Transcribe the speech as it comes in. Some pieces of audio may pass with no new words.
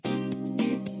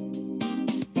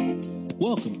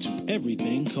Welcome to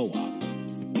Everything Co-op,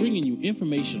 bringing you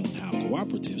information on how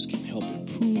cooperatives can help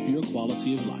improve your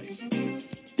quality of life.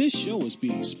 This show is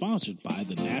being sponsored by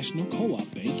the National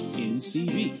Co-op Bank,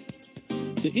 NCB.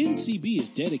 The NCB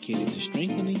is dedicated to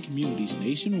strengthening communities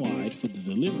nationwide for the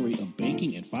delivery of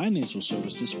banking and financial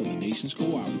services for the nation's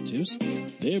cooperatives,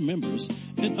 their members,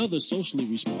 and other socially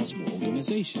responsible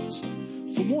organizations.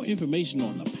 For more information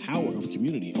on the power of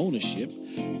community ownership,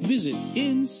 visit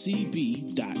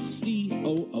ncb.coop.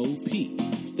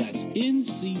 That's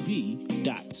ncb.coop.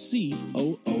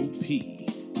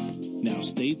 Now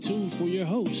stay tuned for your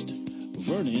host,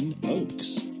 Vernon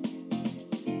Oakes.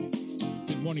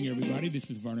 Good morning, everybody.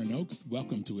 This is Vernon Oakes.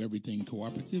 Welcome to Everything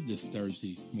Cooperative this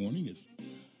Thursday morning. It's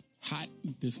hot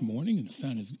this morning and the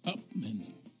sun is up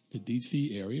in the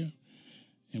D.C. area,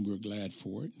 and we're glad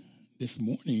for it. This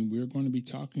morning, we're going to be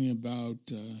talking about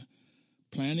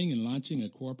planning and launching a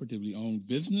cooperatively owned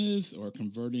business or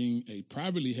converting a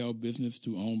privately held business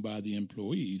to owned by the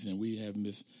employees. And we have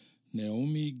Miss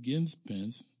Naomi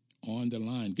Ginspence on the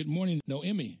line. Good morning,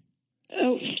 Naomi.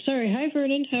 Oh, sorry. Hi,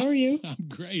 Vernon. How are you? I'm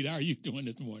great. How are you doing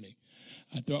this morning?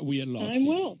 I thought we had lost you. I'm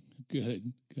well.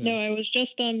 Good. No, I was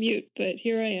just on mute, but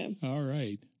here I am. All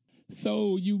right.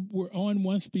 So you were on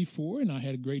once before, and I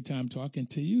had a great time talking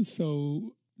to you.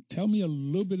 So tell me a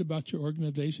little bit about your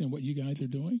organization and what you guys are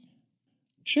doing.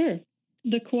 Sure.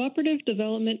 The Cooperative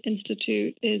Development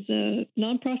Institute is a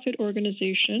nonprofit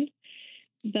organization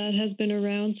that has been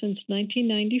around since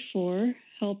 1994,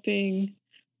 helping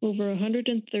over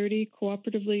 130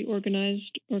 cooperatively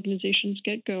organized organizations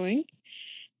get going.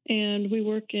 And we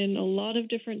work in a lot of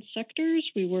different sectors.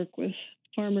 We work with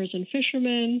farmers and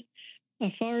fishermen,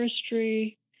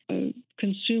 forestry,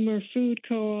 consumer food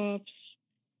co-ops,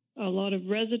 a lot of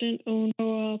resident-owned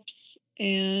co-ops,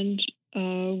 and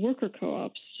worker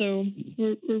co-ops. So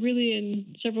we're really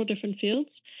in several different fields.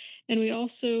 And we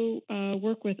also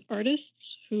work with artists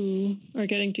who are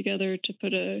getting together to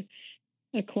put a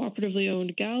cooperatively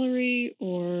owned gallery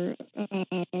or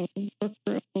a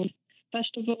worker-owned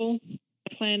festival,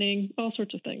 planning, all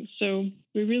sorts of things. So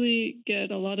we really get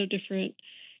a lot of different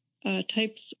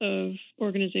types of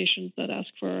organizations that ask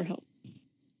for our help.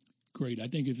 Great. I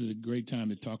think this is a great time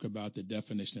to talk about the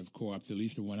definition of co-ops, at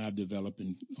least the one I've developed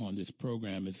on this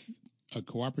program. Is a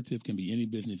cooperative can be any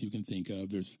business you can think of.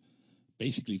 There's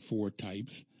basically four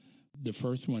types. The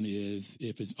first one is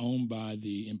if it's owned by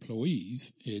the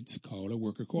employees, it's called a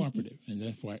worker cooperative. Mm-hmm. And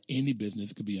that's why any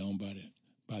business could be owned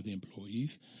by the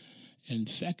employees. And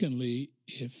secondly,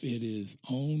 if it is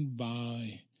owned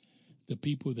by the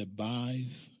people that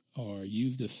buys or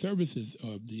use the services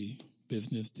of the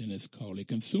business, then it's called a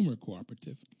consumer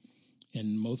cooperative.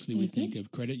 And mostly we think of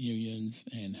credit unions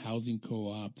and housing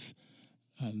co-ops.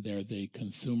 There's a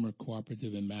consumer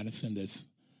cooperative in Madison that's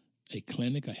a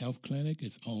clinic, a health clinic.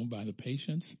 It's owned by the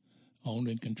patients, owned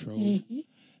and controlled. Mm-hmm.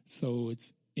 So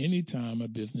it's anytime a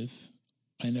business,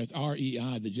 and there's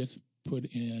REI that just put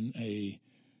in a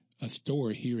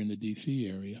store here in the D.C.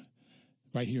 area,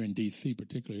 right here in D.C.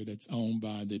 particularly, that's owned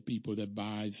by the people that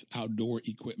buys outdoor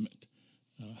equipment.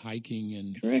 Hiking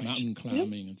and Correct. Mountain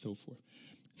climbing and so forth.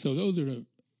 So those are the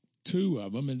two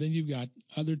of them. And then you've got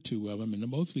other two of them. And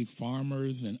mostly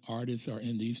farmers and artists are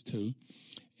in these two.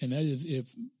 And that is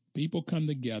if people come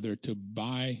together to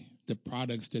buy the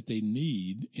products that they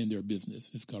need in their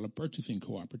business. It's called a purchasing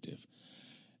cooperative.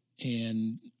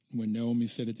 And when Naomi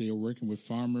said that they were working with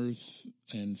farmers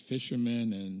and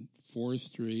fishermen and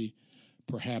forestry,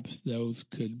 perhaps those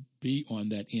could be on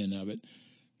that end of it.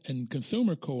 And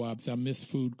consumer co-ops, I miss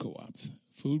food co-ops.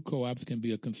 Food co-ops can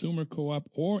be a consumer co-op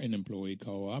or an employee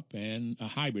co-op and a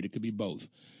hybrid. It could be both.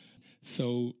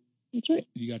 So that's right.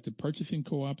 You got the purchasing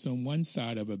co-ops on one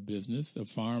side of a business.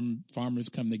 Farmers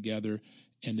come together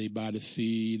and they buy the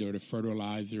seed or the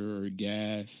fertilizer or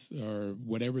gas or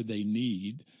whatever they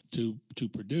need to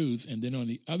produce. And then on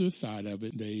the other side of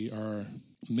it, they are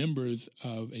members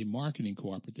of a marketing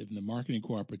cooperative. And the marketing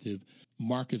cooperative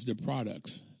markets the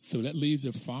products. So that leaves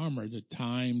the farmer the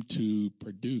time to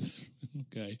produce,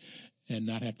 okay, and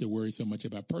not have to worry so much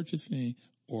about purchasing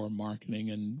or marketing.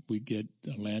 And we get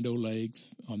Land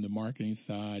O'Lakes on the marketing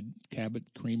side, Cabot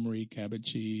Creamery, Cabot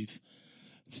Cheese.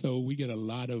 So we get a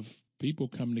lot of people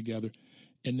coming together.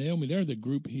 And Naomi, there's a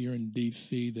group here in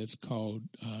D.C. that's called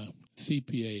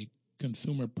CPA,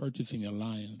 Consumer Purchasing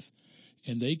Alliance.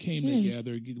 And they came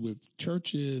together with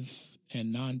churches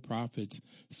and nonprofits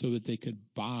so that they could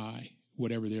buy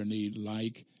whatever their need,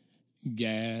 like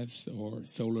gas or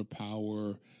solar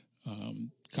power,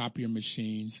 copier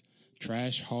machines,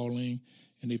 trash hauling.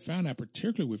 And they found out,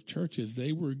 particularly with churches,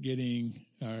 they were getting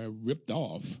ripped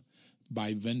off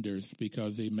by vendors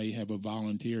because they may have a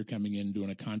volunteer coming in doing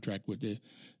a contract with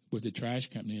the trash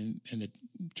company, and the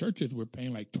churches were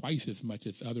paying like twice as much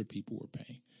as other people were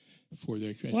paying for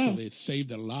their trash. Wow. So they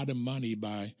saved a lot of money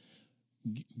by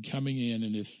coming in,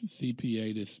 and this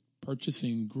CPA, this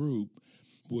purchasing group,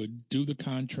 would do the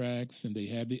contracts, and they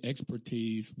have the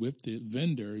expertise with the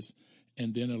vendors,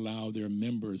 and then allow their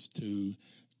members to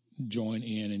join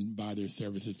in and buy their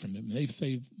services from them. And they've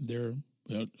saved their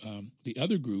the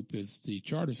other group is the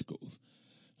charter schools,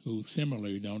 who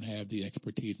similarly don't have the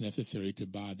expertise necessary to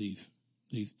buy these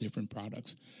different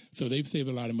products. So they've saved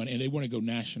a lot of money, and they want to go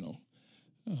national.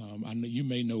 I know you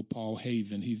may know Paul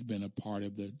Hazen. He's been a part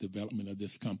of the development of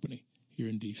this company here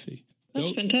in D.C.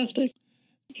 That's fantastic.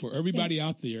 For everybody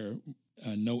out there,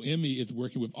 Noemi is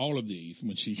working with all of these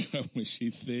when she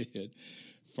said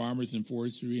farmers and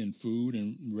forestry and food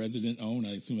and resident-owned.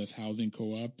 I assume that's housing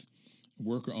co-ops,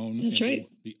 worker-owned. That's right.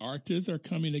 The artists are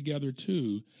coming together,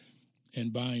 too,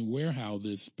 and buying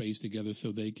warehouses space together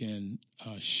so they can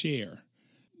share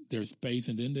their space,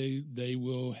 and then they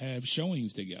will have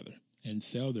showings together and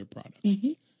sell their products. Mm-hmm.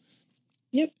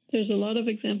 Yep, there's a lot of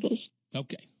examples.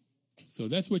 Okay. So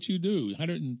that's what you do.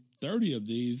 130 of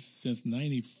these since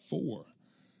 94.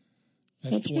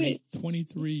 That's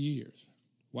 23 years.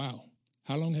 Wow.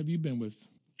 How long have you been with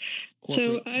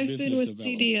corporate So I've business been with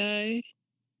development? CDI.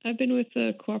 I've been with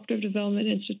the Cooperative Development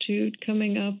Institute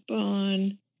coming up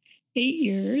on 8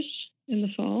 years in the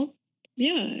fall.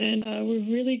 Yeah, and we've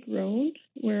really grown.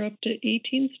 We're up to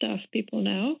 18 staff people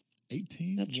now.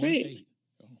 18? That's right. 8.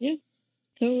 Oh. Yeah.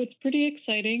 So it's pretty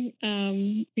exciting.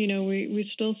 We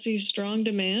still see strong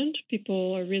demand.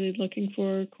 People are really looking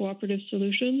for cooperative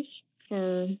solutions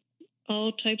for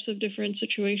all types of different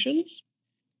situations.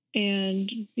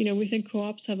 And, we think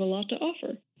co-ops have a lot to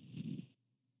offer.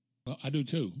 Well, I do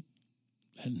too.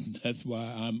 And that's why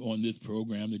I'm on this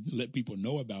program, to let people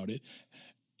know about it.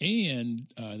 And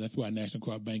that's why National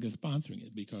Co-op Bank is sponsoring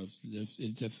it, because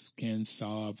it just can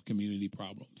solve community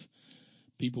problems.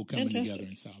 People coming Fantastic. together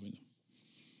and solving them.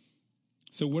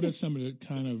 So what are some of the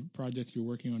kind of projects you're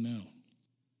working on now?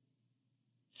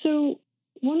 So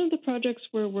one of the projects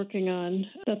we're working on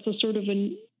that's a sort of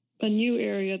a new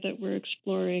area that we're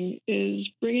exploring is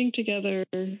bringing together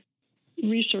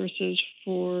resources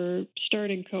for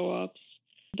starting co-ops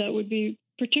that would be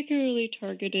particularly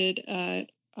targeted at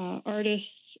artists,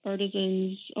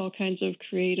 artisans, all kinds of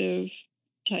creative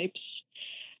types.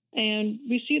 And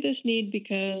we see this need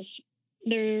because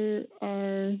there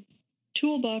are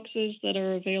toolboxes that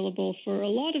are available for a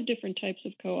lot of different types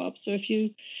of co-ops. So if you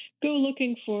go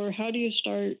looking for how do you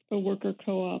start a worker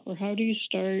co-op, or how do you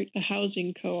start a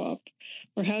housing co-op,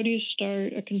 or how do you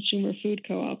start a consumer food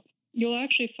co-op, you'll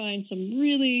actually find some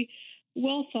really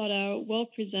well thought out, well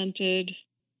presented,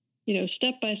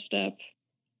 step-by-step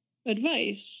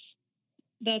advice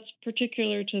that's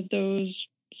particular to those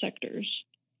sectors.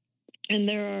 And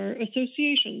there are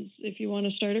associations. If you want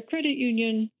to start a credit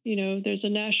union, there's a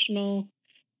national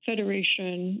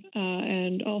federation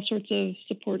and all sorts of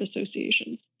support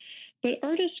associations. But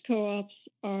artist co-ops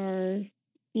are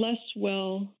less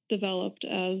well developed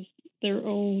as their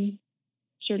own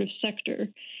sort of sector.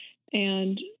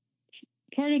 And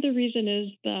part of the reason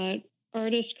is that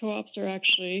artist co-ops are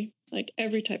actually like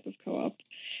every type of co-op.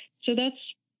 So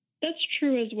that's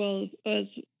true as well as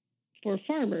for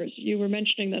farmers. You were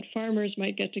mentioning that farmers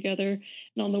might get together,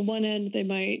 and on the one end, they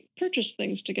might purchase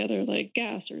things together like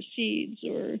gas or seeds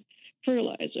or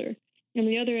fertilizer. On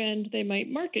the other end, they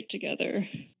might market together,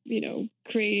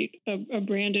 create a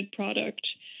branded product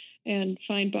and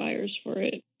find buyers for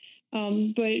it.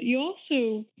 But you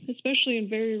also, especially in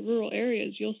very rural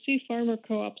areas, you'll see farmer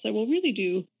co-ops that will really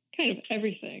do kind of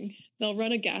everything. They'll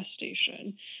run a gas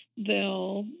station.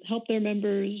 They'll help their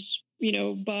members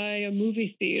buy a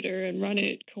movie theater and run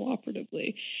it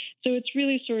cooperatively. So it's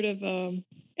really sort of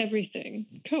everything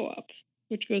co-op,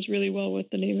 which goes really well with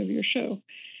the name of your show.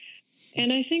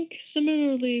 And I think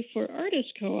similarly for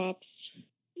artist co-ops,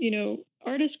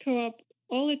 artist co-op,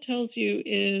 all it tells you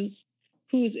is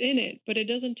who's in it, but it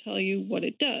doesn't tell you what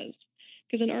it does.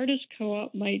 Because an artist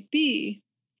co-op might be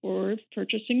for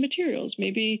purchasing materials.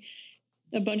 Maybe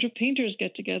a bunch of painters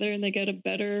get together and they get a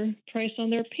better price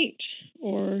on their paint,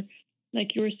 or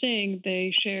like you were saying,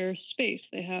 they share space.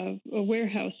 They have a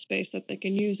warehouse space that they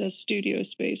can use as studio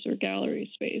space or gallery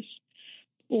space.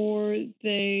 Or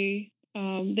they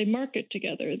market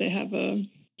together. They have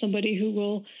somebody who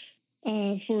will,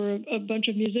 for a bunch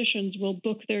of musicians, will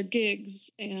book their gigs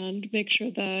and make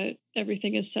sure that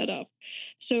everything is set up.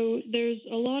 So there's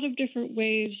a lot of different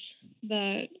ways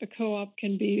that a co-op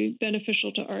can be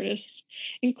beneficial to artists,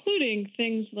 including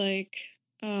things like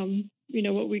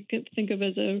what we could think of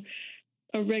as a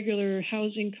regular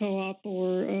housing co-op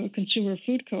or a consumer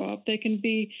food co-op. They can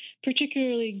be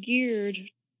particularly geared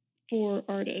for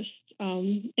artists.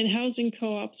 In housing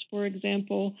co-ops, for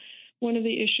example, one of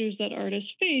the issues that artists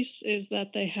face is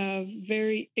that they have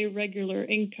very irregular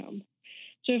income.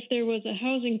 So if there was a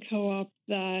housing co-op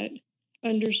that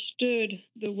understood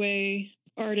the way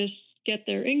artists get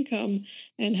their income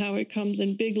and how it comes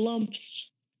in big lumps,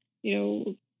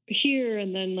 here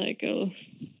and then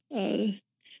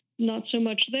not so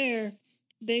much there,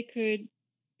 they could,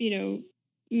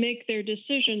 make their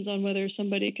decisions on whether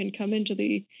somebody can come into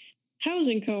the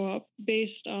housing co-op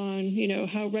based on,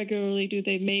 how regularly do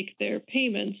they make their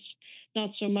payments, not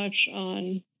so much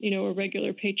on, a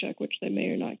regular paycheck, which they may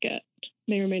or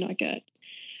may not get.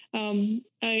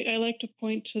 I like to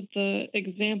point to the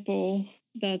example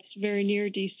that's very near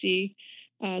DC,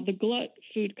 the Glut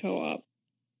Food Co-op,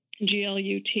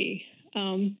 GLUT.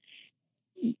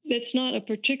 It's not a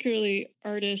particularly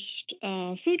artist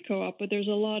food co-op, but there's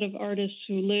a lot of artists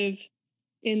who live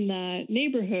in that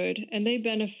neighborhood, and they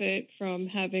benefit from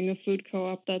having a food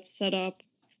co-op that's set up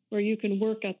where you can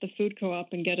work at the food co-op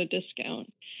and get a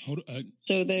discount.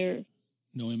 So they're...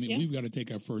 Noemi, we've got to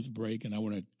take our first break, and I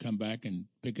want to come back and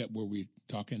pick up where we're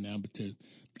talking now, because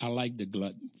I like the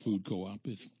Glut Food Co-op.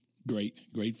 It's great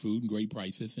food, great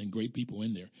prices, and great people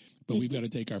in there. But we've got to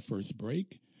take our first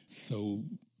break, so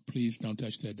please don't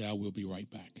touch that dial. We'll be right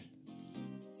back.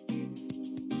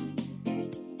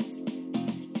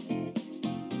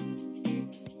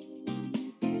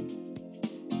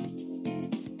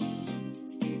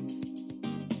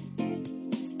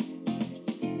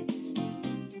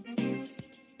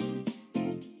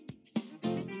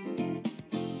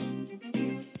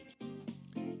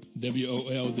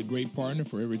 WOL is a great partner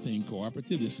for everything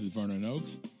cooperative. This is Vernon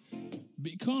Oakes.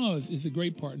 Because it's a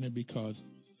great partner because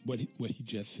what he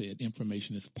just said,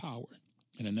 information is power.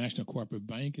 And the National Cooperative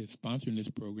Bank is sponsoring this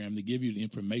program to give you the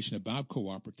information about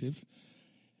cooperatives.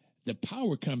 The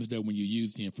power comes though when you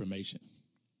use the information.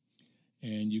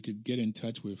 And you could get in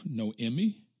touch with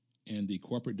Noemi and the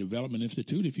Corporate Development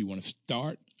Institute if you want to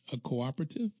start a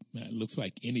cooperative. It looks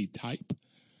like any type.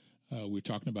 We're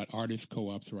talking about artist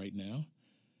co-ops right now.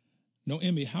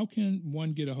 Noemi, how can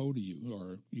one get a hold of you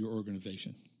or your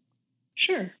organization?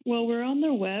 Sure. Well, we're on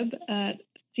their web at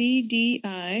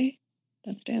CDI,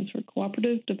 that stands for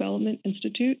Cooperative Development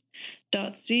Institute,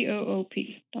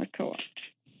 .coop.coop.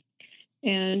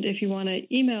 And if you want to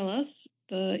email us,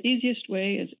 the easiest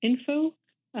way is info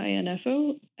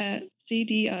at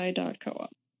cdi.coop.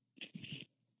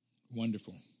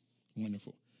 Wonderful.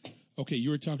 Okay, you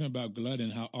were talking about Glut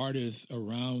and how artists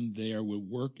around there would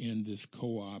work in this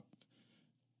co-op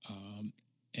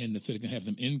and so they can have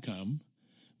some income.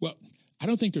 Well, I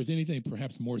don't think there's anything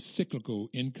perhaps more cyclical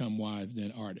income-wise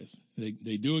than artists.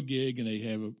 They do a gig and they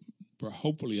have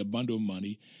hopefully a bundle of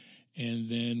money, and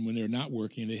then when they're not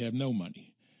working, they have no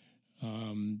money.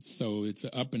 So it's an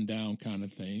up and down kind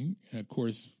of thing. And of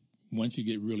course, once you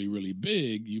get really, really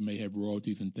big, you may have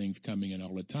royalties and things coming in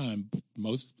all the time. But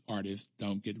most artists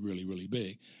don't get really, really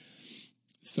big.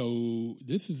 So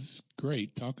this is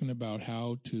great, talking about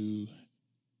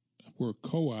where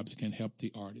co-ops can help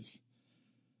the artists.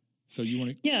 So you want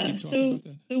to keep talking about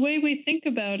that? The way we think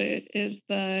about it is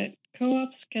that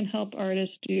co-ops can help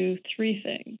artists do three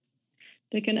things.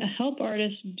 They can help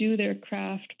artists do their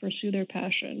craft, pursue their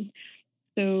passion.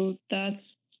 So that's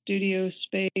studio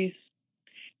space,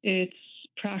 it's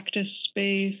practice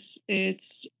space, it's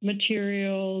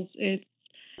materials, it's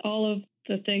all of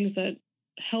the things that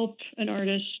help an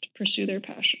artist pursue their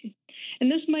passion. And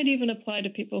this might even apply to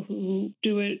people who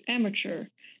do it amateur.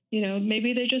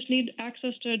 Maybe they just need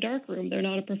access to a darkroom. They're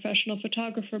not a professional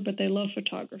photographer, but they love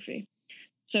photography.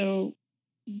 So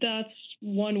that's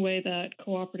one way that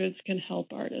cooperatives can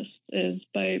help artists, is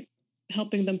by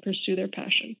helping them pursue their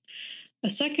passion. A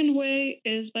second way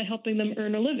is by helping them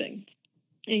earn a living.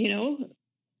 A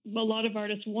lot of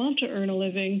artists want to earn a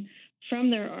living from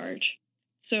their art.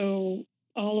 So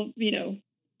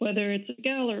whether it's a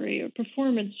gallery, a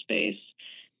performance space,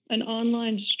 an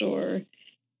online store,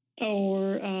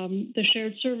 or the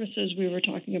shared services we were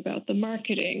talking about, the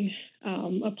marketing,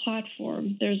 a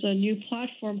platform. There's a new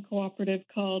platform cooperative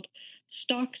called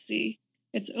Stocksy.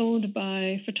 It's owned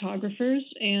by photographers,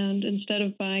 and instead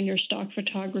of buying your stock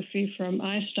photography from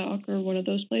iStock or one of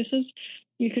those places,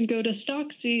 you can go to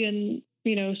Stocksy and,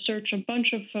 search a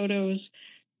bunch of photos,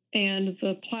 and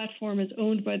the platform is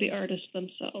owned by the artists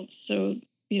themselves. So,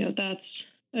 that's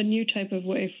a new type of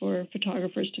way for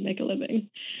photographers to make a living.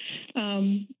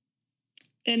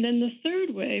 And then the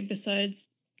third way, besides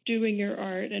doing your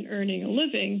art and earning a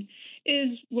living,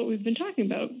 is what we've been talking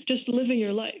about, just living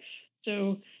your life.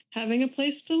 So having a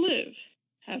place to live,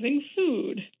 having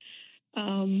food,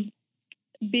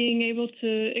 being able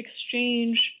to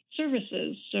exchange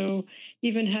services. So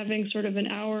even having sort of an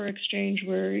hour exchange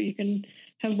where you can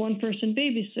have one person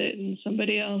babysit and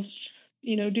somebody else,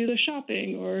 do the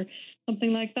shopping or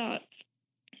something like that.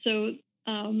 So,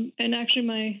 and actually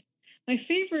my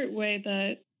favorite way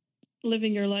that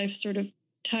living your life sort of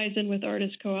ties in with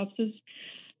artist co-ops is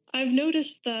I've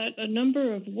noticed that a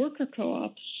number of worker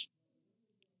co-ops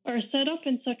are set up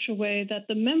in such a way that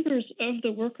the members of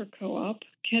the worker co-op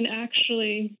can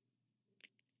actually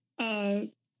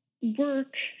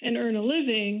work and earn a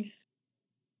living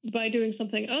by doing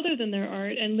something other than their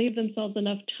art and leave themselves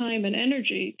enough time and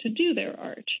energy to do their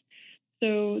art.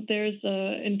 So there's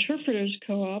an interpreters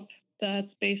co-op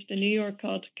that's based in New York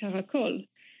called Caracol,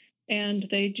 and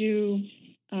they do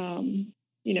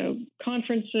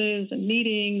conferences and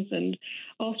meetings and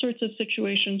all sorts of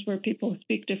situations where people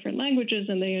speak different languages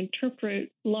and they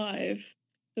interpret live,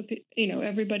 so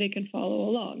everybody can follow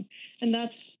along, and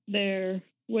that's their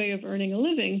way of earning a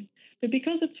living. But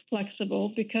because it's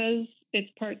flexible, because it's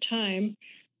part-time,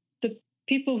 the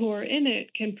people who are in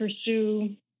it can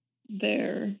pursue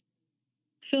their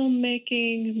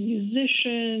filmmaking,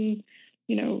 musician,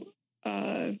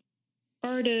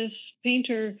 artist,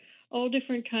 painter, all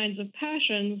different kinds of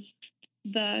passions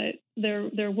that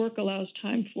their work allows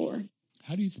time for.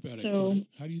 How do you spell that? So,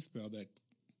 how do you spell that?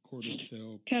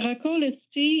 Cortisol. Caracol is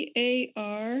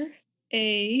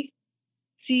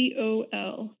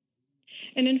Caracol.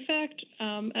 And in fact,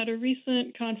 at a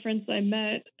recent conference, I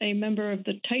met a member of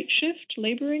the Tight Shift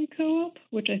Laboring Co-op,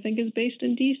 which I think is based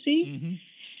in D.C. Mm-hmm.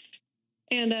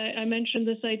 And I mentioned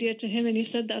this idea to him, and he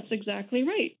said, that's exactly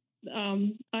right.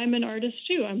 I'm an artist,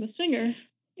 too. I'm a singer.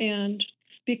 And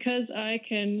because I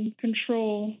can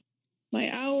control my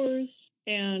hours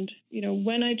and,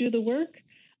 when I do the work,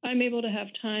 I'm able to have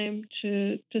time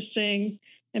to sing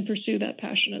and pursue that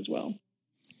passion as well.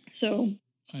 So...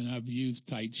 And I've used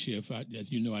Tight Shift. As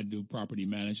you know, I do property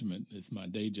management. It's my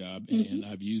day job. Mm-hmm. And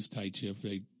I've used Tight Shift,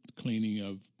 the cleaning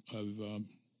of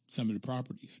some of the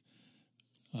properties.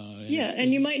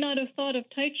 And you might not have thought of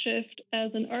Tight Shift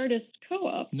as an artist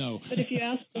co-op. No. But if you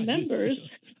ask the members...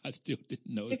 I still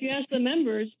didn't know. If you ask the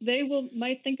members, they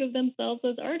might think of themselves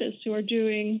as artists who are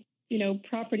doing,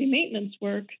 property maintenance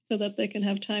work so that they can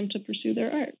have time to pursue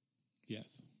their art. Yes.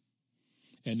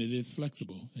 And it is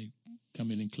flexible. They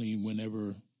come in and clean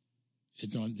whenever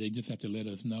it's on. They just have to let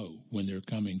us know when they're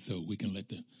coming so we can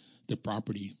let the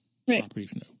properties know.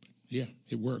 Yeah,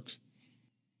 it works.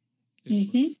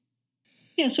 Mm-hmm.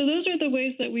 Yeah, so those are the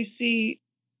ways that we see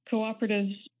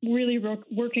cooperatives really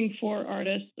working for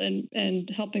artists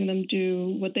and helping them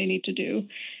do what they need to do.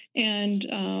 And,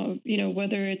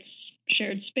 whether it's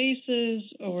shared spaces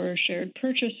or shared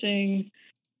purchasing,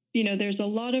 there's a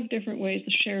lot of different ways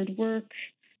of shared work.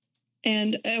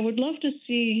 And I would love to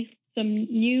see some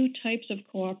new types of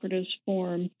cooperatives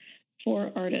form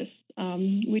for artists.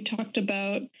 We talked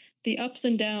about the ups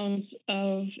and downs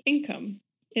of income.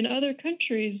 In other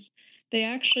countries, they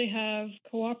actually have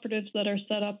cooperatives that are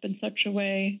set up in such a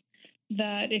way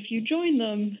that if you join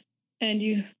them and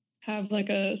you have like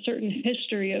a certain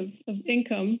history of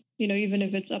income, even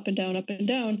if it's up and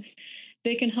down,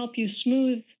 they can help you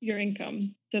smooth your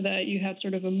income so that you have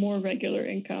sort of a more regular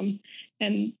income.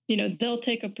 And, they'll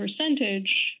take a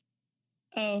percentage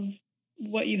of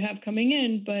what you have coming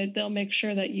in, but they'll make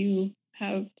sure that you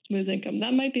have smooth income.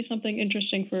 That might be something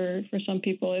interesting for some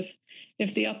people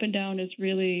if the up and down is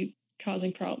really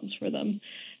causing problems for them.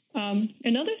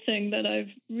 Another thing that I've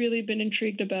really been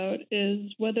intrigued about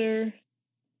is whether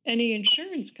any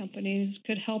insurance companies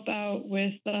could help out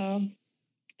with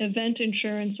event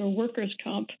insurance or workers'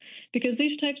 comp, because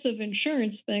these types of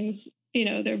insurance things,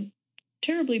 they're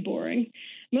terribly boring.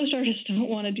 Most artists don't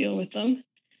want to deal with them,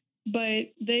 but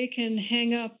they can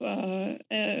hang up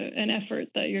an effort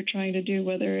that you're trying to do,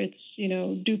 whether it's,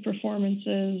 do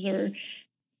performances or,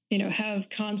 have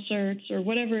concerts or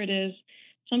whatever it is.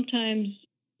 Sometimes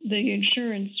the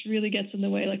insurance really gets in the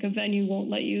way, like a venue won't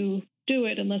let you do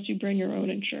it unless you bring your own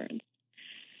insurance.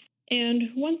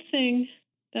 And one thing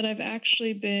that I've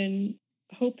actually been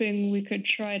hoping we could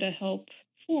try to help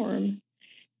form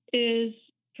is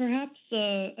perhaps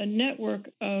a network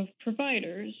of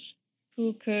providers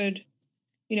who could,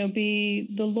 be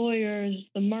the lawyers,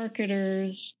 the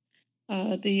marketers,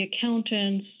 the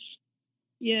accountants,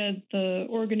 the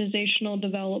organizational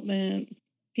development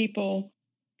people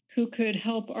who could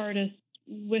help artists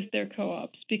with their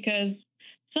co-ops, because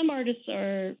some artists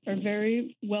are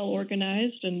very well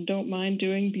organized and don't mind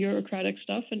doing bureaucratic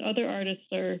stuff, and other artists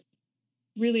are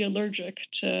really allergic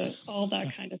to all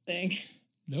that kind of thing.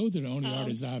 Those are the only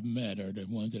artists I've met are the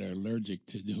ones that are allergic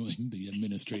to doing the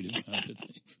administrative kind of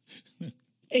things.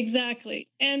 Exactly.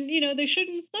 And, they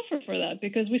shouldn't suffer for that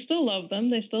because we still love them.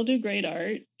 They still do great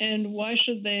art. And why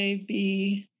should they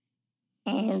be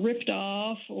ripped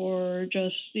off or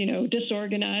just,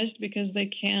 disorganized because they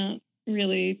can't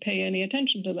really pay any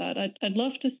attention to that? I'd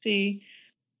love to see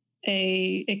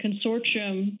a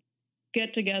consortium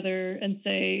get together and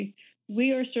say,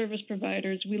 we are service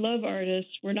providers. We love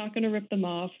artists. We're not going to rip them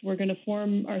off. We're going to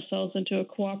form ourselves into a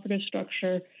cooperative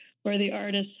structure where the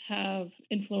artists have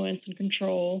influence and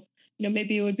control.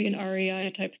 Maybe it would be an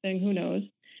REI type thing. Who knows?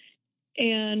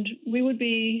 And we would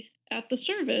be at the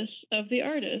service of the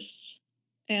artists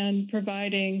and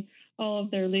providing all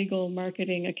of their legal,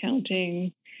 marketing,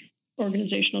 accounting,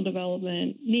 organizational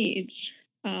development needs.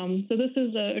 So this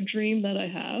is a dream that I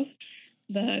have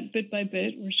that bit by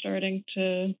bit we're starting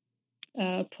to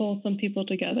pull some people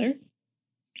together.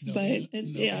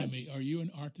 Amy, are you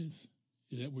an artist?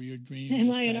 Is that where your dream Am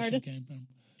I an artist? Came from?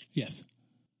 Yes.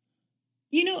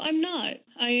 I'm not.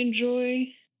 I enjoy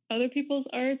other people's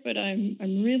art, but I'm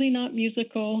really not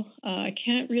musical. I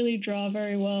can't really draw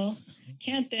very well.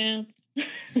 Can't dance.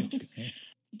 Okay.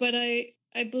 But I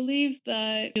believe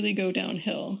that really go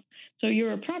downhill. So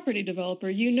you're a property developer.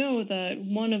 You know that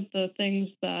one of the things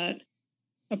that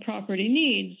a property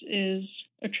needs is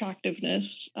attractiveness,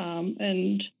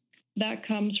 and that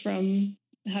comes from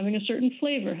having a certain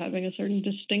flavor, having a certain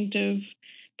distinctive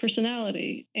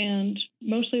personality. And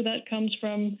mostly that comes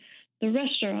from the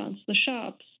restaurants, the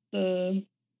shops, but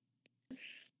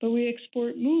we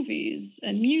export movies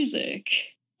and music,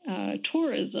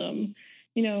 tourism.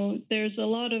 There's a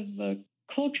lot of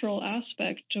cultural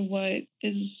aspect to what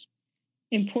is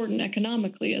important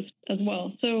economically as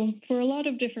well. So for a lot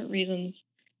of different reasons,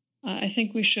 I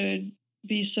think we should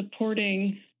be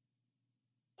supporting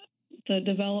the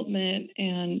development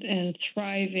and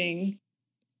thriving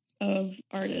of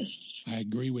artists. I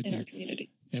agree with in you. Our community.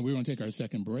 And we're going to take our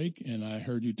second break. And I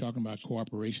heard you talking about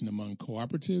cooperation among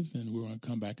cooperatives, and we're going to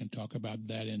come back and talk about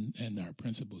that and our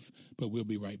principles. But we'll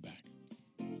be right back.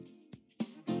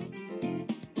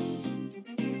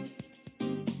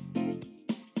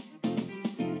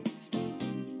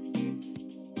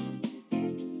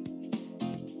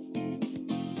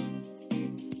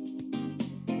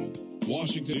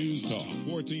 Washington News Talk,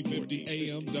 1450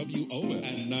 AM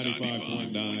WOS and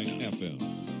 95.9 FM.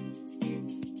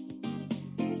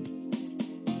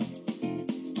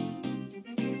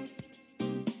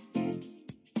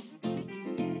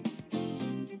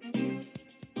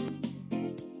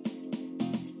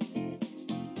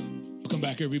 Welcome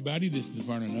back, everybody. This is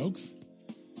Vernon Oakes.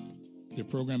 The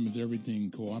program is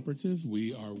Everything Cooperative.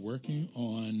 We are working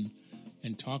on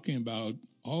and talking about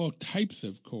all types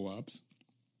of co-ops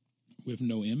with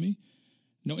Noemi.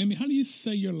 Noemi, how do you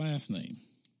say your last name?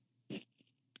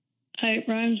 It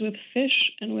rhymes with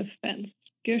fish and with fence.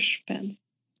 Gishpen.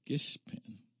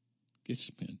 Gishpen.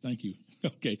 Thank you.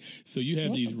 Okay, so you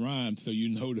have these rhymes, so you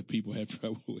know that people have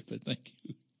trouble with it. Thank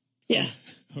you. Yeah.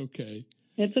 Okay.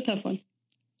 It's a tough one.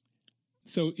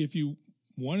 So if you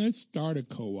want to start a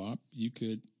co-op, you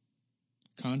could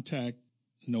contact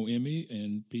Noemi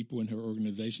and people in her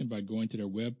organization by going to their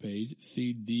webpage,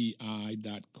 cdi.coop,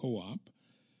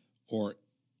 or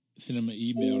send them an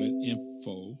email at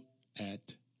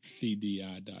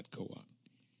info@cdi.coop.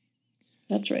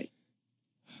 That's right.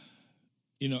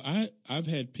 I've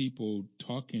had people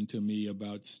talking to me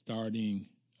about starting,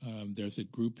 there's a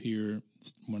group here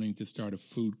wanting to start a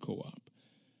food co-op.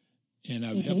 And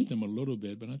I've helped them a little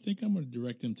bit, but I think I'm going to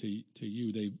direct them to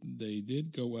you. They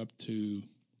did go up to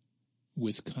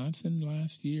Wisconsin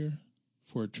last year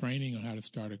for training on how to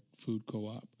start a food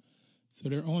co-op. So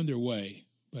they're on their way,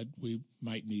 but we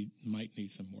might need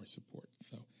some more support.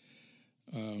 So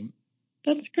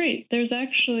that's great. There's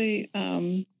actually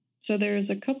so there's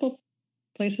a couple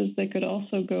places they could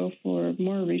also go for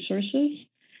more resources.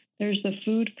 There's the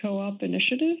Food Co-op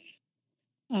Initiative,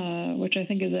 which I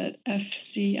think is at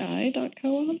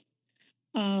fci.coop.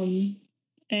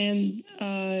 And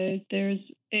there's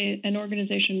an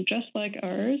organization just like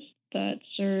ours that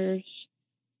serves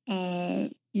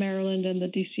Maryland and the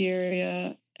D.C.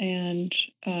 area and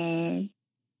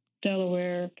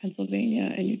Delaware,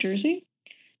 Pennsylvania, and New Jersey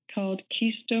called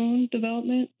Keystone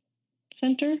Development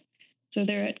Center. So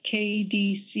they're at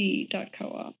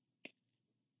kdc.coop.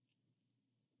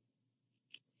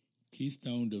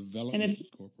 Keystone Development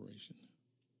Corporation.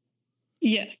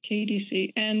 Yeah,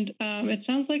 KDC. And it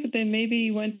sounds like they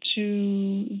maybe went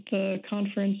to the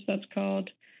conference that's called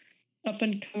Up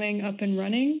and Coming, Up and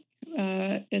Running.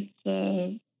 It's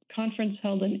a conference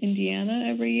held in Indiana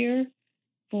every year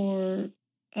for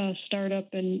startup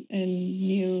and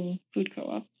new food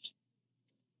co-ops.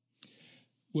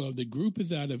 Well, the group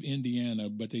is out of Indiana,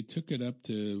 but they took it up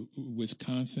to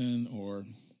Wisconsin or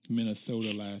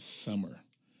Minnesota last summer.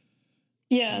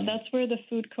 Yeah, that's where the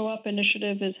Food Co-op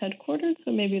Initiative is headquartered,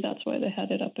 so maybe that's why they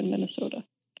had it up in Minnesota.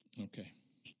 Okay.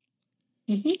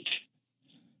 Mm-hmm.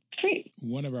 Great.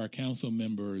 One of our council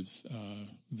members,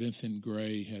 Vincent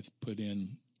Gray, has put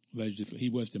in legislation. He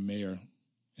was the mayor,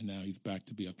 and now he's back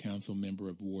to be a council member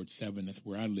of Ward 7. That's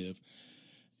where I live.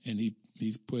 And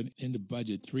he's put in the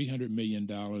budget $300 million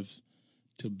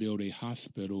to build a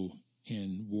hospital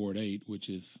in Ward 8, which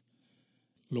is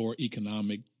lower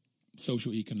economic,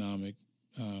 social economic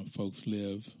folks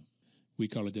live. We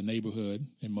call it the neighborhood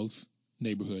in most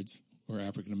neighborhoods where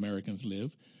African Americans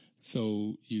live.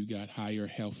 So you got higher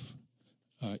health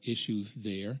issues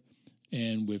there,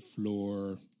 and with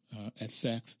lower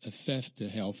access to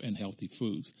health and healthy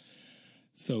foods.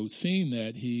 So seeing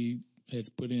that, he has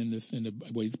put in this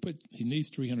he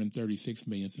needs $336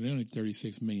 million, so they're only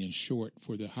 $36 million short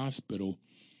for the hospital,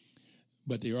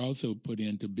 but they're also put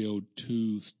in to build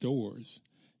 2 stores,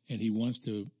 and he wants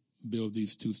to build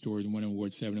these 2 stores, one in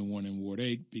Ward 7 and one in Ward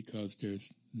 8, because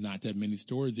there's not that many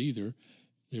stores either.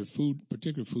 There's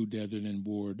particular food desert in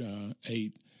Ward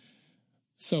 8.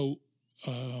 So,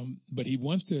 but he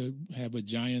wants to have a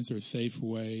Giants or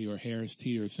Safeway or Harris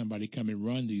Teeter or somebody come and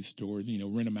run these stores,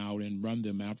 rent them out and run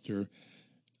them after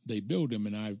they build them.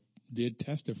 And I did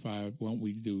testify, why don't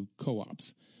we do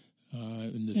co-ops?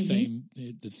 In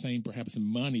the same perhaps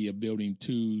money of building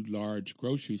 2 large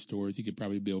grocery stores, he could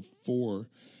probably build 4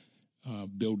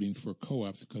 buildings for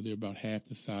co-ops because they're about half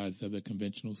the size of a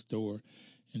conventional store,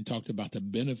 and talked about the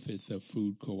benefits of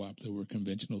food co-ops over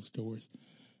conventional stores.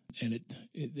 And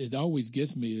it always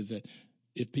gets me is that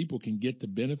if people can get the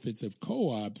benefits of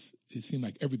co-ops, it seems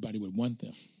like everybody would want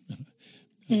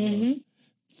them.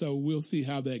 So we'll see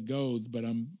how that goes, but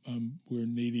we're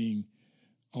needing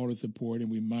all the support, and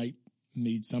we might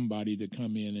need somebody to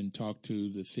come in and talk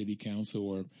to the city council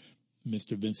or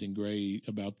Mr. Vincent Gray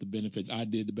about the benefits. I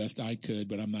did the best I could,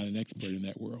 but I'm not an expert in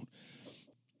that world.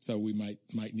 So we might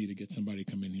need to get somebody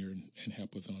to come in here and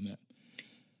help us on that.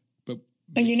 But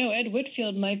Ed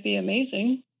Whitfield might be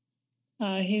amazing.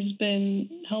 He's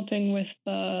been helping with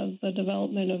the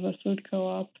development of a food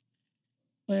co-op.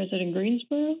 Where is it? In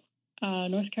Greensboro,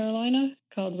 North Carolina,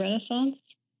 called Renaissance.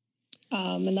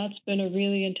 And that's been a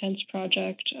really intense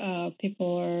project.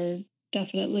 People are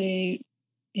definitely,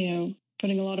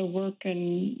 putting a lot of work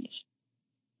and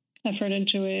effort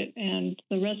into it. And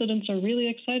the residents are really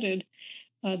excited.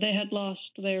 They had lost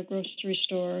their grocery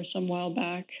store some while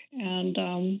back, and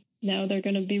now they're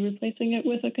going to be replacing it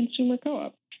with a consumer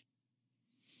co-op.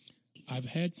 I've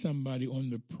had somebody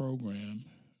on the program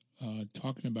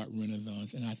talking about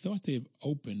Renaissance, and I thought they've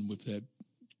opened with that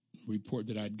report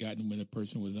that I'd gotten when the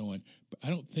person was on, but I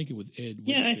don't think it was Ed Whitfield.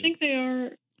 Yeah, I think they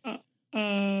are.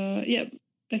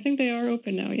 I think they are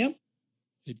open now. Yep.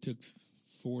 It took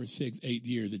 4, 6, 8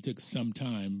 years. It took some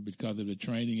time because of the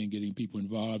training and getting people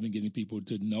involved and getting people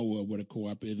to know what a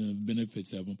co-op is and the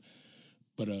benefits of them.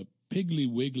 But a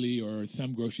Piggly Wiggly or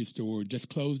some grocery store just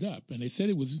closed up, and they said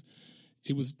it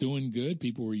was doing good.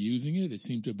 People were using it. It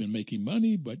seemed to have been making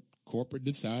money, but corporate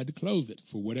decided to close it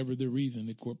for whatever the reason.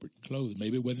 The corporate closed it.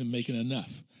 Maybe it wasn't making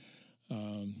enough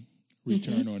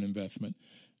return on investment,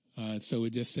 so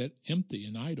it just sat empty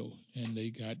and idle. And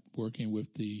they got working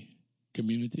with the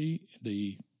community,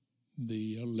 the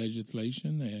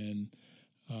legislation, and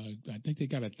I think they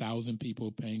got 1,000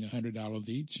 people paying $100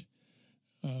 each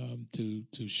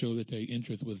to show that their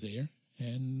interest was there,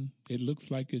 and it looks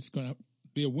like it's going to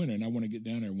be a winner. And I want to get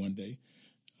down there one day.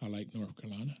 I like North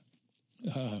Carolina.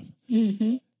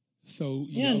 So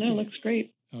yeah, no, it looks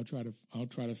great. I'll try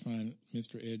to find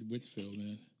Mr. Ed Whitfield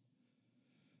then.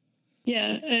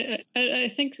 Yeah,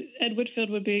 I think Ed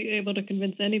Whitfield would be able to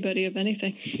convince anybody of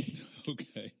anything.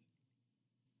 Okay.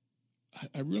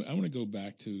 I want to go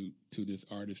back to this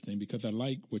artist thing because I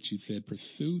like what you said.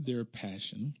 Pursue their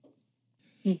passion,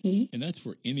 and that's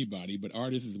for anybody. But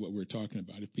artists is what we're talking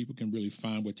about. If people can really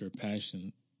find what their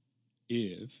passion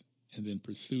is and then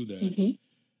pursue that,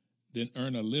 then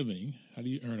earn a living. How do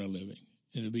you earn a living?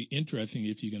 And it'll be interesting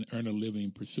if you can earn a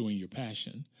living pursuing your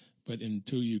passion. But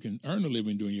until you can earn a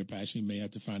living doing your passion, you may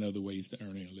have to find other ways to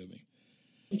earn a living.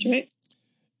 That's right.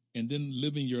 And then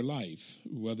living your life,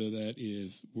 whether that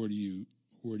is where do you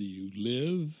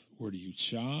live, where do you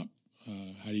shop,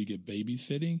 how do you get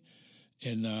babysitting,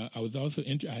 and I was also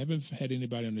I haven't had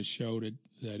anybody on the show that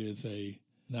is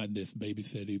not this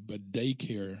babysitting but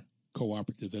daycare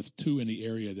cooperative. There's 2 in the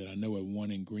area that I know of.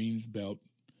 One in Greensbelt,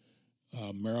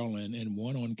 Maryland, and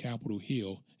one on Capitol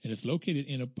Hill, and it's located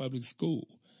in a public school.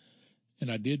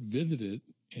 And I did visit it,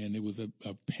 and it was a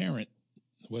parent.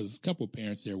 Well, there's a couple of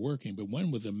parents there working, but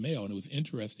one was a male, and it was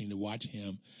interesting to watch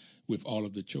him with all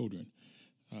of the children.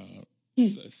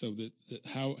 So that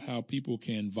how people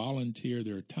can volunteer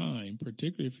their time,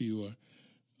 particularly if you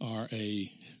are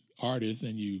a artist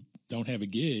and you don't have a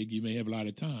gig, you may have a lot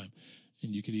of time,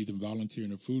 and you could either volunteer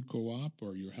in a food co-op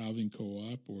or your housing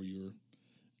co-op or your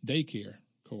daycare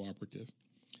cooperative.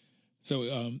 So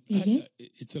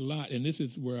it's a lot, and this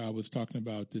is where I was talking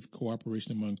about this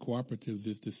cooperation among cooperatives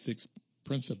is the sixth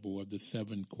principle of the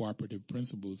 7 cooperative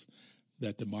principles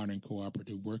that the modern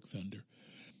cooperative works under.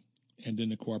 And then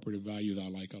the cooperative values I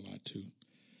like a lot too.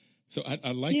 So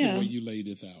I like the way you lay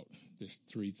this out. There's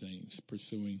 3 things: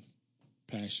 pursuing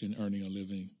passion, earning a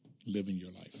living, living your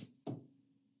life.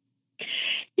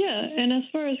 Yeah, and as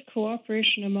far as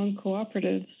cooperation among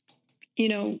cooperatives,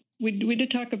 we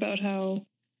did talk about how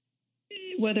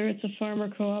whether it's a farmer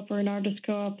co-op or an artist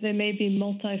co-op, they may be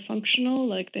multifunctional,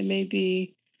 like they may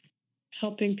be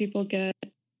helping people get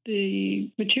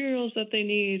the materials that they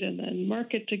need and then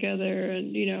market together,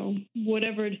 and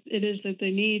whatever it is that they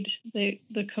need,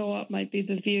 the co-op might be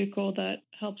the vehicle that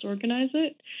helps organize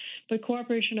it. But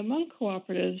cooperation among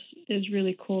cooperatives is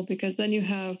really cool because then you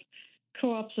have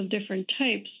co-ops of different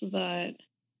types that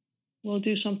will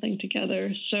do something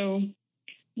together. So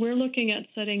we're looking at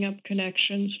setting up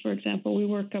connections. For example, we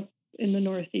work up in the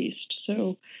Northeast,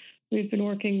 so we've been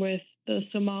working with the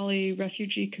Somali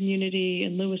refugee community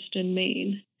in Lewiston,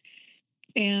 Maine.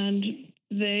 And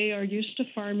they are used to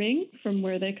farming from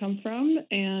where they come from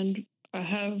and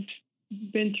have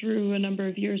been through a number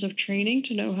of years of training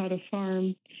to know how to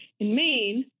farm in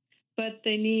Maine, but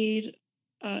they need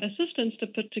assistance to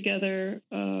put together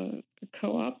a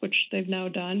co-op, which they've now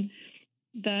done,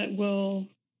 that will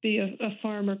be a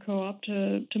farmer co-op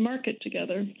to market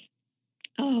together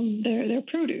their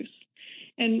produce.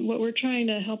 And what we're trying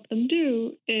to help them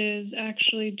do is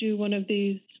actually do one of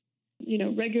these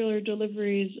regular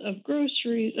deliveries of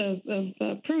groceries,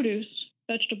 of produce,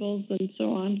 vegetables, and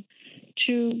so on,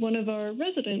 to one of our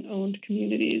resident-owned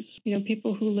communities,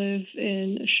 people who live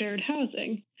in shared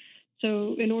housing.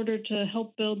 So in order to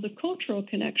help build the cultural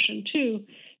connection, too,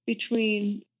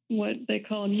 between what they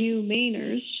call new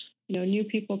Mainers, new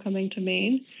people coming to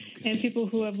Maine, and people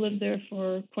who have lived there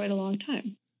for quite a long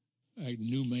time.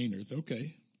 New Mainers,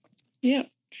 okay. Yeah.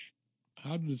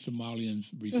 How do the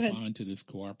Somalians respond to this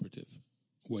cooperative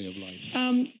way of life?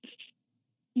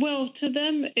 Well, to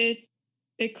them, it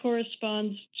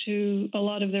corresponds to a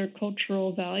lot of their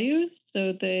cultural values.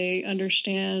 So they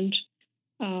understand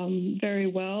very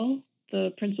well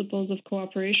the principles of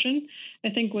cooperation.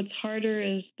 I think what's harder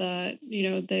is that,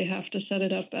 they have to set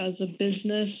it up as a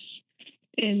business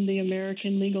in the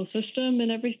American legal system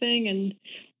and everything, and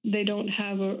they don't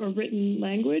have a written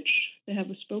language. They have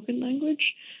a spoken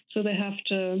language. So they have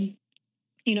to,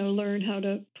 learn how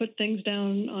to put things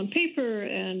down on paper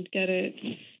and get it,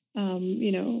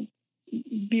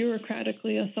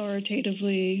 bureaucratically,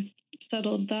 authoritatively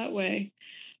settled that way.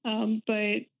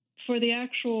 But for the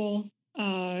actual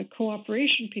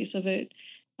cooperation piece of it,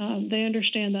 they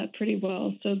understand that pretty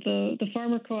well. So the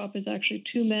farmer co-op is actually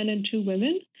 2 men and 2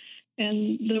 women,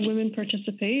 and the women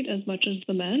participate as much as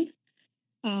the men.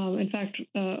 In fact,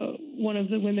 one of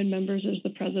the women members is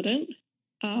the president.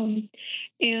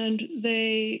 And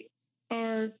they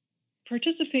are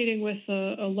participating with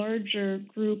a larger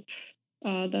group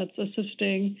that's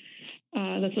assisting,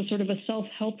 that's a sort of a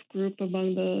self-help group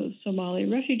among the Somali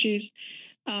refugees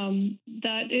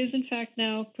that is, in fact,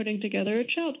 now putting together a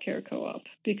child care co-op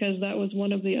because that was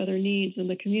one of the other needs in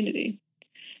the community.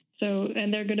 So,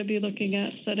 and they're going to be looking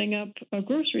at setting up a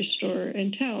grocery store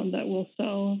in town that will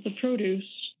sell the produce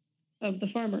of the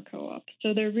farmer co-op.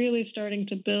 So they're really starting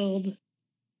to build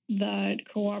that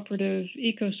cooperative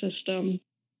ecosystem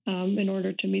in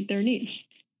order to meet their needs.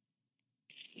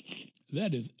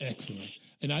 That is excellent.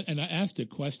 And I asked a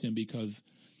question because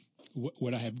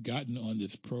what I have gotten on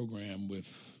this program with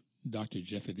Dr.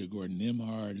 Jessica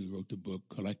Gordon-Nimhard, who wrote the book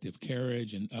Collective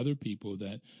Carriage, and other people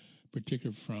that,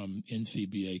 particularly from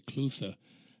NCBA CLUSA,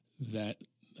 that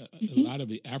a lot of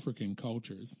the African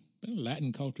cultures,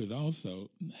 Latin cultures also,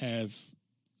 have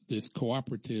this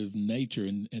cooperative nature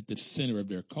at the center of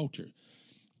their culture.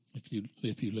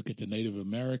 If you look at the Native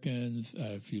Americans,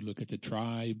 if you look at the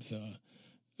tribes,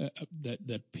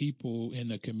 that people in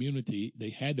the community, they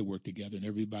had to work together, and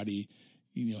everybody,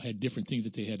 had different things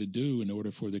that they had to do in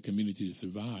order for the community to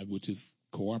survive, which is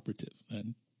cooperative.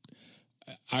 And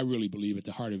I really believe at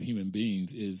the heart of human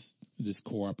beings is this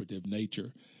cooperative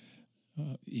nature.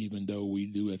 even though we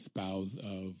do espouse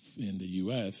of in the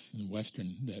U.S. and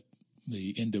Western that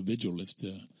the individualist,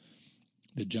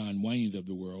 the John Waynes of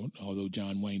the world, although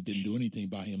John Wayne didn't do anything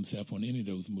by himself on any of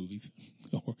those movies,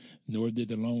 nor did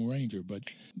the Lone Ranger. But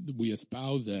we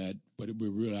espouse that, but we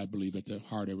really, I believe, at the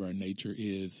heart of our nature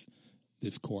is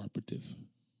this cooperative.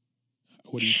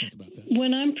 What do you think about that?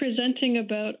 When I'm presenting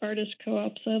about artist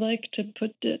co-ops, I like to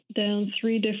put down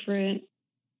 3 different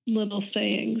little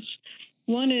sayings.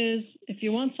 One is, if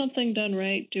you want something done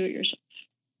right, do it yourself,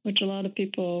 which a lot of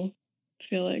people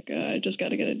feel like, I just got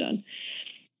to get it done.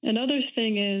 Another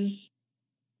thing is,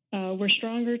 we're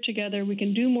stronger together. We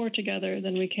can do more together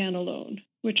than we can alone,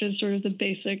 which is sort of the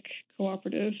basic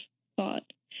cooperative thought.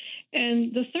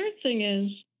 And the third thing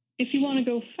is, if you want to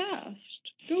go fast,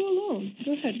 go alone.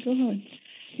 Go ahead.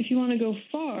 If you want to go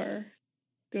far,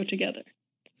 go together.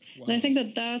 Wow. And I think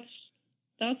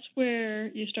that's where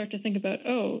you start to think about,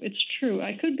 oh, it's true.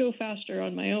 I could go faster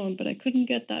on my own, but I couldn't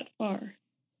get that far.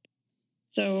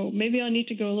 So maybe I need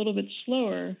to go a little bit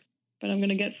slower, but I'm going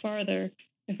to get farther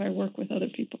if I work with other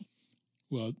people.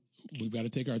 Well, we've got to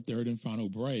take our third and final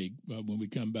break. But when we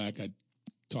come back, I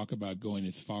talk about going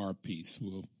as far piece.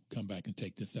 We'll come back and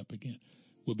take this up again.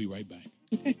 We'll be right back.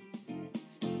 Okay.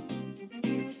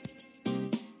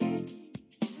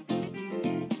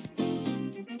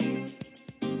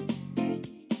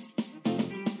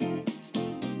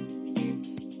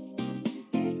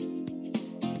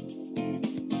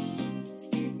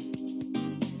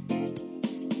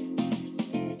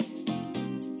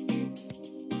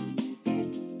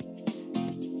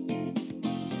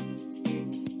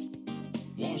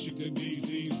 Washington,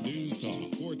 D.C.'s News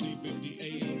Talk, 1450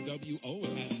 AM WO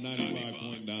at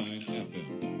 95.9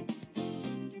 FM.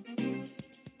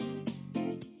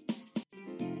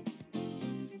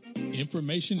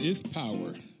 Information is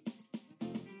power.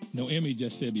 Noemi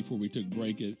just said before we took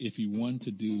break, if you want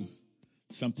to do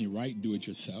something right, do it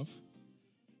yourself.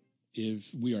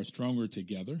 If we are stronger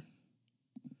together,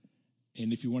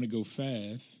 and if you want to go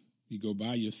fast, you go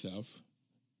by yourself.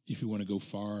 If you want to go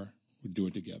far, we do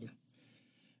it together.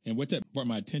 And what that brought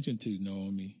my attention to,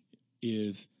 Naomi,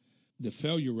 is the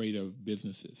failure rate of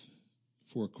businesses.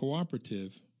 For a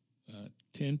cooperative,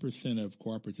 10% of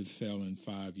cooperatives fail in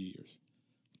 5 years,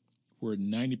 where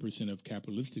 90% of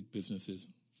capitalistic businesses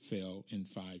fail in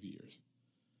 5 years.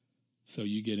 So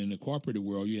you get in the cooperative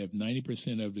world, you have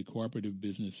 90% of the cooperative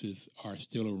businesses are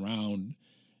still around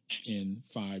in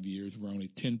 5 years, where only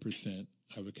 10%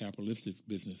 of the capitalistic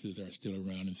businesses are still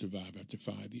around and survive after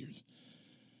 5 years.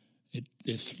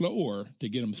 It's slower to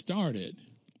get them started.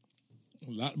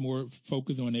 A lot more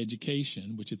focus on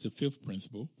education, which is the 5th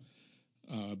principle.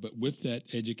 But with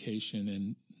that education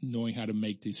and knowing how to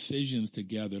make decisions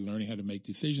together, learning how to make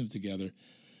decisions together,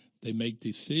 they make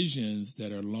decisions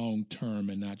that are long-term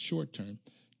and not short-term.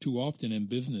 Too often in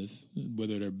business,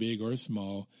 whether they're big or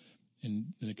small,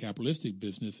 in the capitalistic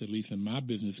business, at least in my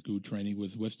business school training,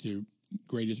 was what's the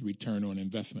greatest return on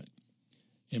investment?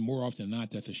 And more often than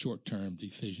not, that's a short-term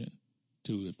decision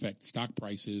to affect stock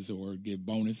prices or give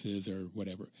bonuses or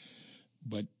whatever.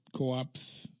 But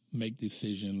co-ops make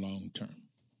decision long-term.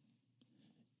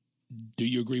 Do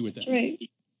you agree with that? Right.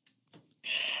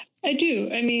 I do.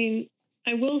 I mean,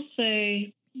 I will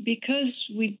say, because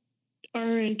we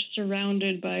aren't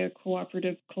surrounded by a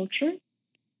cooperative culture,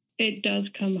 it does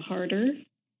come harder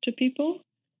to people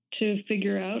to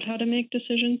figure out how to make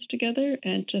decisions together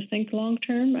and to think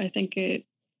long-term. I think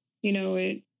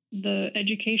the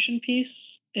education piece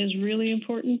is really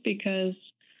important because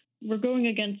we're going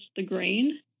against the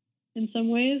grain in some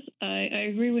ways. I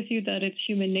agree with you that it's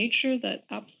human nature, that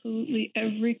absolutely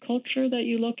every culture that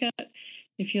you look at,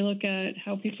 if you look at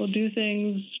how people do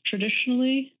things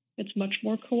traditionally, it's much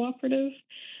more cooperative.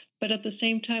 But at the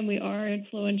same time, we are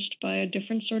influenced by a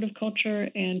different sort of culture,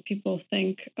 and people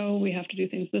think, oh, we have to do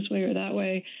things this way or that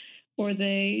way, or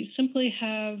they simply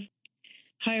have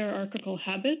hierarchical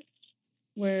habits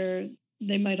where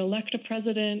they might elect a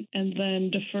president and then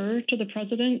defer to the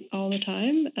president all the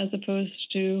time, as opposed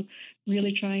to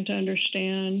really trying to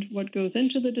understand what goes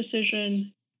into the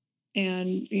decision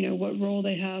and, what role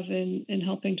they have in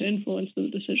helping to influence the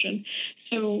decision.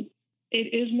 So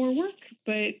it is more work,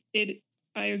 but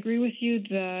I agree with you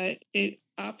that it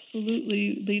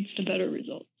absolutely leads to better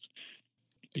results.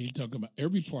 You talk about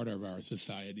every part of our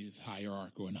society is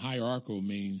hierarchical, and hierarchical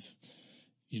means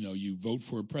you vote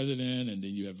for a president, and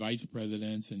then you have vice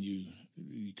presidents, and you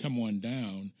come on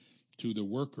down to the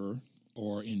worker,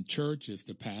 or in church it's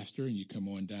the pastor, and you come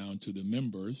on down to the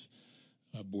members,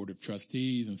 board of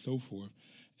trustees, and so forth.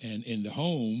 And in the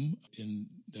home,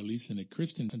 at least in the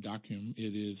Christian doctrine,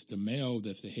 it is the male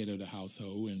that's the head of the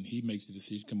household, and he makes the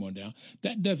decision, come on down.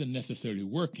 That doesn't necessarily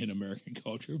work in American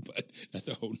culture, but that's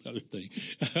a whole other thing.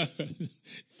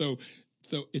 So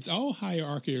it's all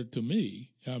hierarchical to me.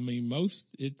 I mean,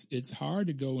 it's hard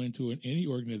to go into any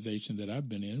organization that I've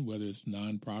been in, whether it's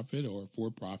nonprofit or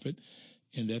for-profit,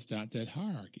 and that's not that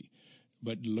hierarchy.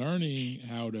 But learning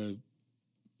how to,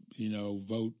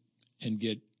 vote and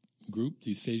get group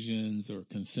decisions or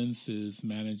consensus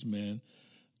management,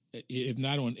 if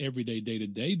not on everyday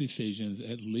day-to-day decisions,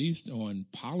 at least on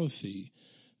policy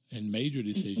and major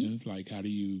decisions, like how do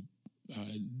you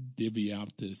divvy out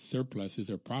the surpluses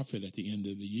or profit at the end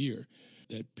of the year,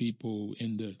 that people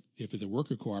if it's a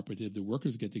worker cooperative, the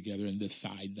workers get together and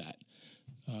decide that,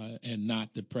 and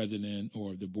not the president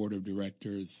or the board of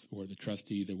directors or the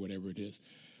trustees or whatever it is.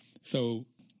 So,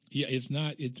 yeah,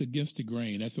 it's against the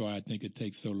grain. That's why I think it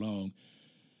takes so long.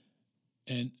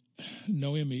 And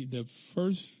Noemi, the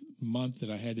first month that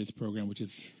I had this program, which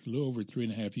is a little over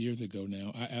 3.5 years ago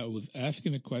now, I was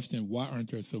asking the question, why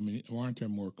aren't there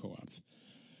more co-ops?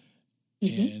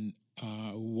 And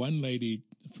one lady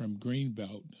from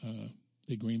Greenbelt,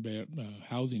 the Greenbelt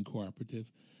Housing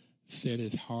Cooperative, said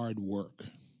it's hard work.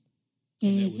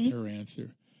 And that was her answer.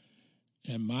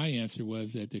 And my answer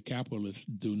was that the capitalists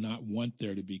do not want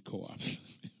there to be co-ops.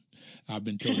 I've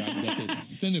been told that's a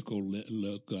cynical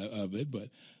look of it, but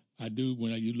I do,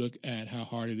 when you look at how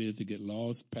hard it is to get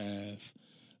laws passed,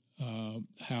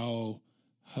 how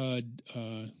HUD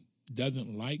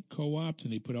doesn't like co-ops,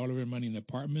 and they put all of their money in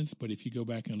apartments. But if you go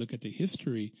back and look at the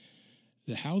history,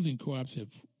 the housing co-ops have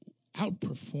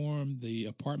outperformed the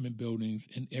apartment buildings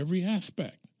in every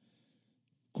aspect.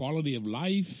 Quality of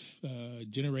life,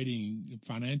 generating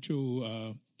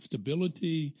financial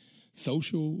stability,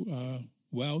 social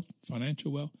wealth,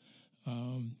 financial wealth.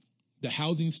 The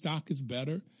housing stock is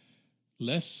better,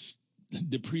 less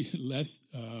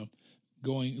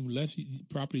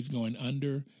properties going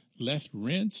under, less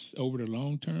rents over the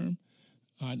long term.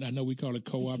 I know we call it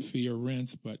co-op fee or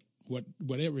rents, but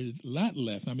whatever is a lot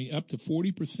less. I mean, up to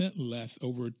 40% less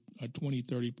over a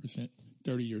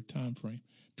 30-year time frame.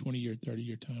 20-year,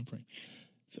 30-year time frame.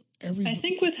 So I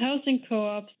think with housing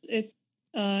co-ops, it's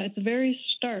very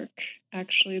stark,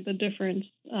 actually, the difference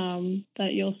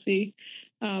that you'll see.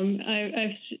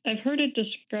 I've heard it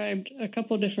described a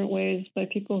couple of different ways by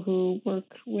people who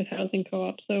work with housing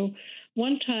co-ops. So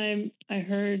one time I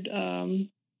heard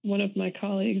one of my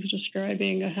colleagues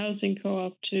describing a housing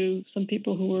co-op to some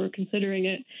people who were considering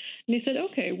it, and he said,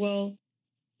 "Okay, well,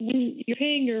 when you're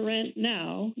paying your rent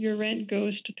now, your rent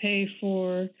goes to pay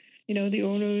for,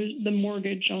 the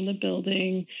mortgage on the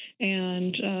building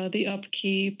and the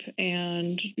upkeep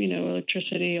and,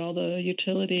 electricity, all the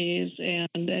utilities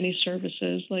and any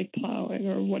services like plowing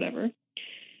or whatever,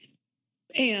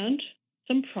 and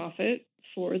some profit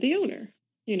for the owner,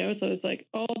 so it's like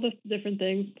all the different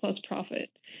things plus profit.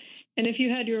 And if you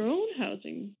had your own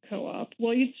housing co-op,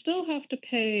 well, you'd still have to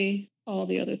pay all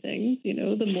the other things,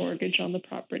 the mortgage on the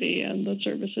property and the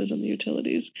services and the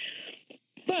utilities,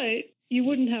 but you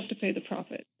wouldn't have to pay the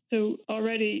profit. So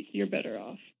already you're better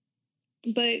off.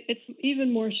 But it's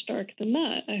even more stark than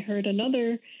that. I heard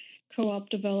another co-op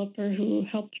developer who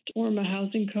helped form a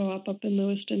housing co-op up in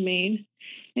Lewiston, Maine,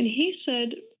 and he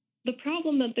said the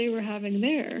problem that they were having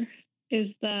there is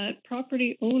that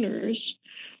property owners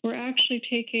were actually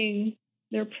taking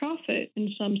their profit,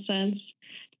 in some sense,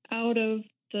 out of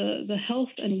the health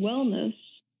and wellness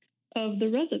of the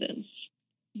residents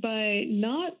by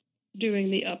not doing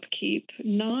the upkeep,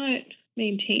 not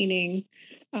maintaining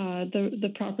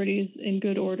the properties in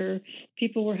good order.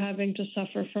 People were having to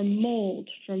suffer from mold,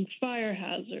 from fire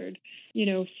hazard,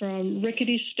 from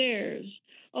rickety stairs.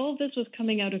 All of this was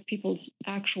coming out of people's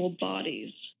actual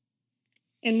bodies.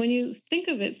 And when you think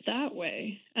of it that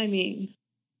way, I mean,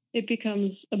 it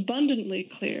becomes abundantly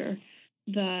clear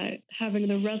that having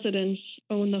the residents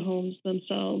own the homes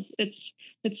themselves,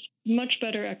 it's much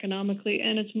better economically,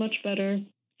 and it's much better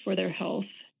for their health.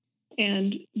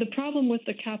 And the problem with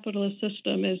the capitalist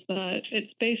system is that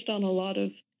it's based on a lot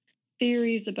of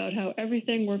theories about how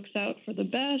everything works out for the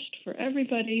best for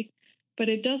everybody, but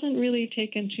it doesn't really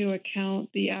take into account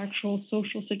the actual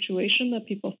social situation that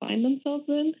people find themselves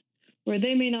in, where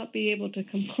they may not be able to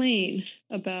complain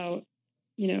about,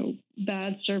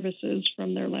 bad services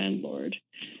from their landlord.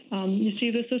 You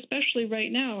see this especially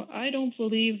right now. I don't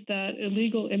believe that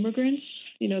illegal immigrants,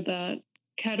 that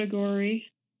category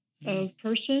of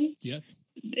person, yes,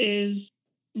 is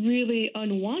really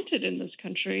unwanted in this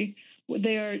country.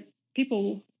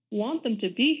 People want them to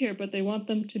be here, but they want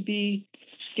them to be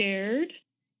scared,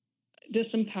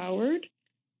 disempowered,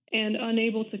 and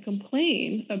unable to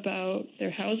complain about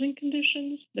their housing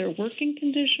conditions, their working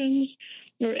conditions,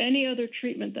 or any other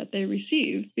treatment that they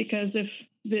receive, because if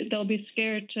they'll be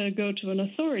scared to go to an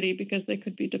authority because they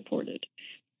could be deported.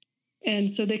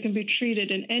 And so they can be treated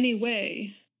in any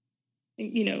way,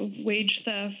 wage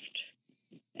theft,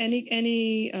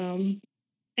 anything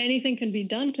can be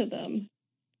done to them,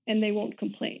 and they won't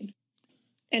complain.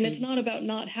 And it's not about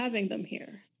not having them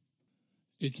here.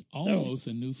 It's almost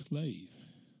a new slave.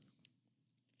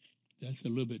 That's a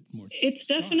little bit more. It's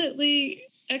definitely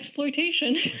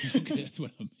exploitation. Okay, that's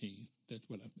what I mean.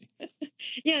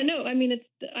 Yeah, no, I mean,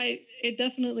 it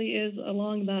definitely is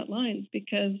along that lines,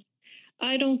 because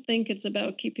I don't think it's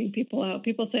about keeping people out.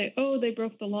 People say, oh, they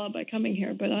broke the law by coming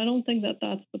here, but I don't think that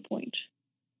that's the point.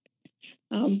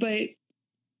 But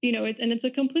it's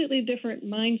a completely different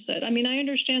mindset. I mean, I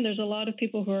understand there's a lot of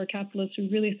people who are capitalists who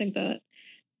really think that,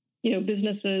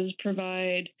 businesses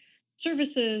provide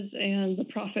services and the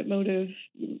profit motive,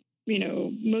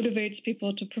 motivates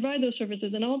people to provide those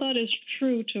services. And all that is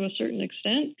true to a certain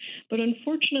extent. But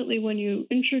unfortunately, when you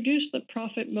introduce the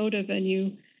profit motive and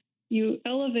you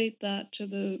elevate that to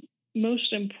the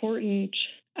most important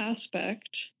aspect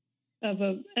of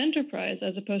an enterprise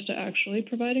as opposed to actually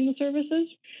providing the services,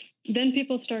 then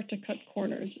people start to cut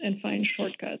corners and find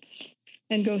shortcuts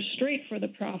and go straight for the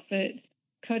profit,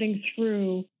 cutting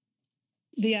through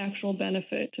the actual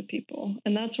benefit to people.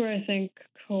 And that's where I think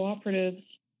cooperatives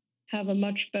have a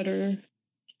much better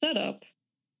setup,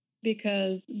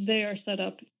 because they are set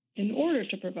up in order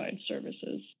to provide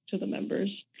services to the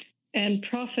members. And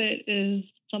profit is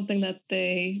something that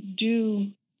they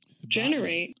do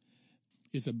generate.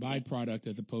 It's a byproduct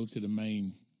as opposed to the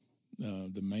main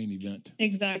event.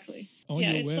 Exactly.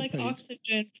 It's like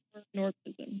oxygen for an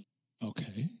organism.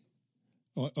 Okay.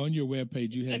 On your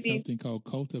webpage, you have something called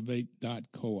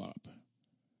cultivate.coop.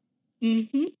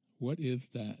 Mm-hmm. What is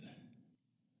that?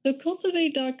 So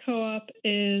cultivate.coop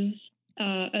is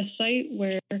a site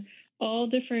where all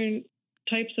different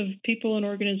types of people and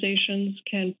organizations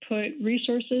can put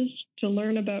resources to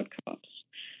learn about co-ops.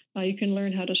 You can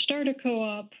learn how to start a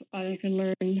co-op. You can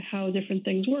learn how different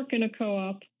things work in a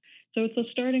co-op. So it's a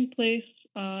starting place.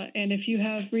 And if you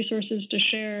have resources to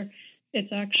share,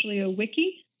 it's actually a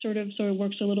wiki, so it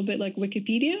works a little bit like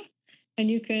Wikipedia, and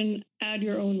you can add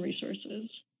your own resources.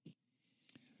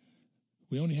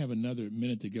 We only have another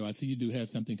minute to go. I see you do have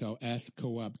something called Ask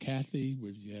Co-op Kathy,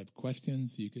 where if you have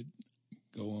questions, you could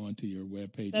go on to your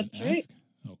webpage and ask. Right.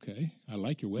 Okay. I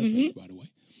like your webpage, by the way.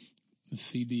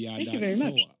 CDI.coop. Thank you very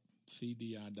much.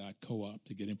 CDI.coop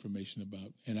to get information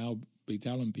about, and I'll be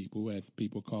telling people as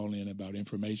people call in about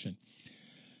information.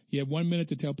 You have 1 minute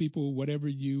to tell people whatever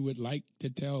you would like to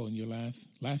tell in your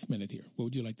last minute here. What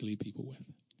would you like to leave people with?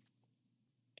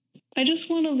 I just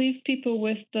want to leave people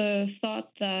with the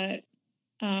thought that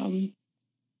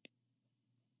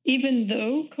even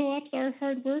though co-ops are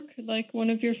hard work, like one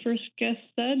of your first guests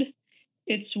said,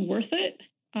 it's worth it.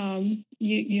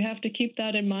 You have to keep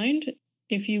that in mind.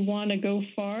 If you want to go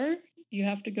far, you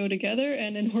have to go together.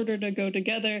 And in order to go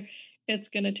together, it's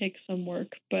going to take some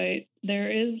work. But there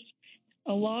is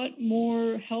a lot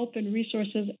more help and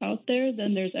resources out there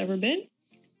than there's ever been.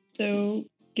 So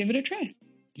give it a try.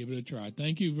 Give it a try.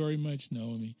 Thank you very much,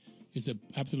 Naomi. It's an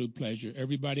absolute pleasure.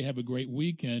 Everybody have a great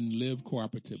week and live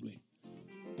cooperatively.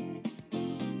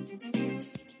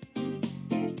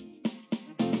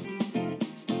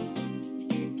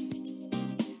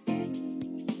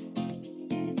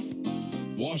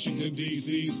 Washington,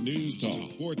 D.C.'s News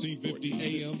Talk, 1450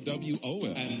 AM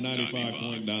WOS and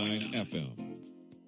 95.9 FM.